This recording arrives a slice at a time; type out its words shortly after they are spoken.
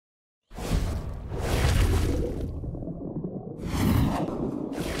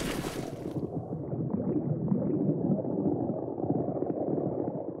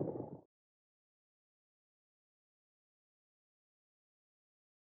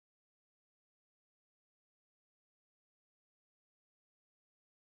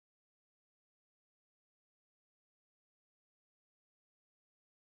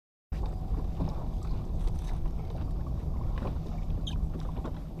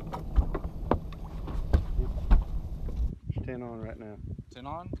10 on right now. 10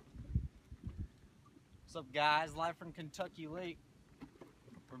 on? What's up, guys? Live from Kentucky Lake.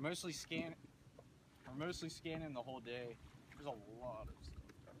 We're mostly scanning the whole day. There's a lot of stuff.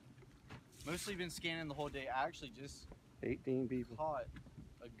 Mostly been scanning the whole day. I actually just 18 people. Caught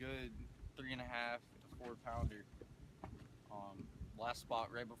a good 3.5 to 4 pounder. Last spot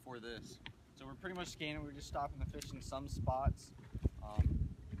right before this. So we're pretty much scanning. We're just stopping the fish in some spots. A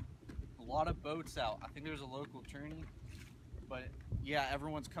lot of boats out. I think there's a local tourney, but yeah,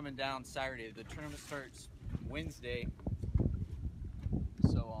 everyone's coming down Saturday. The tournament starts Wednesday,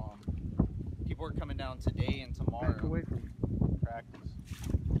 so people are coming down today and tomorrow. Back away from practice.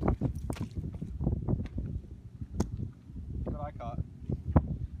 What I caught?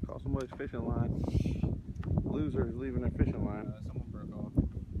 Caught somebody's fishing line. Loser is leaving their fishing line. Someone broke off.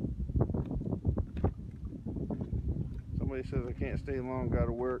 Somebody says I can't stay long. Got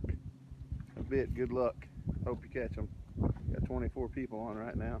to work a bit. Good luck. Hope you catch them. Got 24 people on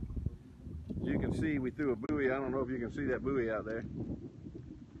right now. As you can see, we threw a buoy. I don't know if you can see that buoy out there.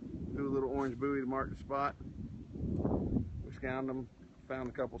 Threw a little orange buoy to mark the spot. We scanned them. Found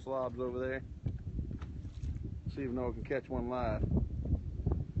a couple slobs over there. See if Noah can catch one live.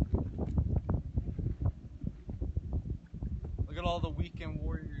 Look at all the weekend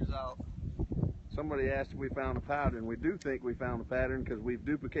warriors out. Somebody asked if we found a pattern. We do think we found a pattern because we've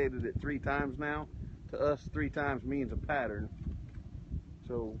duplicated it 3 times now. To us, 3 times means a pattern.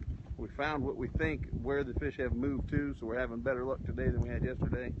 So we found what we think where the fish have moved to, so we're having better luck today than we had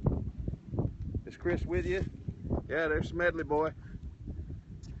yesterday. Is Chris with you? Yeah, there's Smedley boy.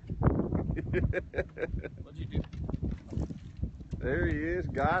 What'd you do? There he is.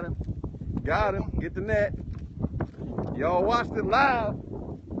 Got him. Got him. Get the net. Y'all watched it live.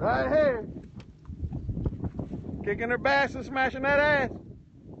 Right here. Kicking her bass and smashing that ass.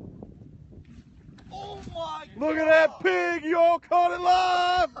 Oh my God! Look at that pig. Y'all caught it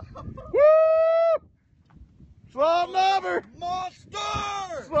live. Woo! Slob knobber.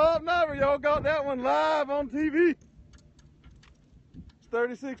 Monster! Slob knobber. Y'all got that one live on TV. It's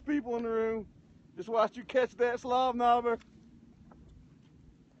 36 people in the room. Just watched you catch that slob knobber.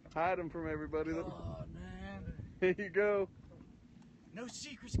 Hide them from everybody. Oh, man. Here you go. No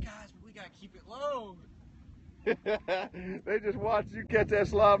secrets, guys, but we gotta keep it low. They just watched you catch that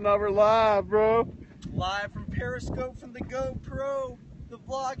slob knobber live, bro. Live from Periscope, from the GoPro, the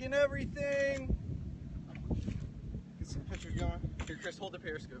vlog and everything. Get some pictures going. Here, Chris, hold the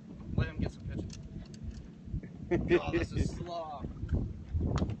Periscope. Let him get some pictures. Oh, this is slob.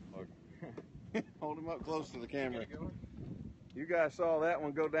 Hold him up close to the camera. You guys saw that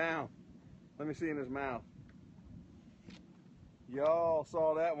one go down. Let me see in his mouth. Y'all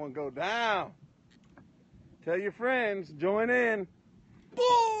saw that one go down. Tell your friends, join in.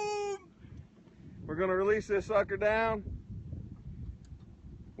 Boom! We're gonna release this sucker down.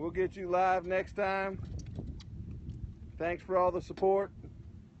 We'll get you live next time. Thanks for all the support.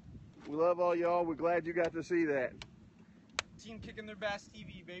 We love all y'all. We're glad you got to see that. Team Kicking Their Bass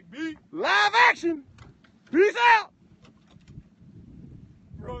TV, baby. Live action. Peace out.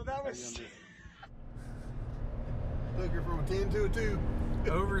 Bro, that was Took her from a 10 to a 2.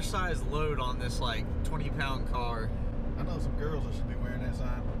 oversized load on this like 20-pound car. I know some girls that should be wearing that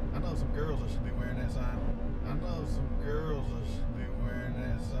sign. I know some girls that should be wearing that sign. I know some girls that should be wearing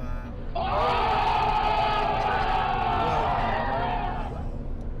that sign.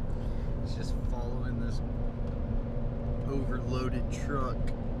 It's just following this overloaded truck.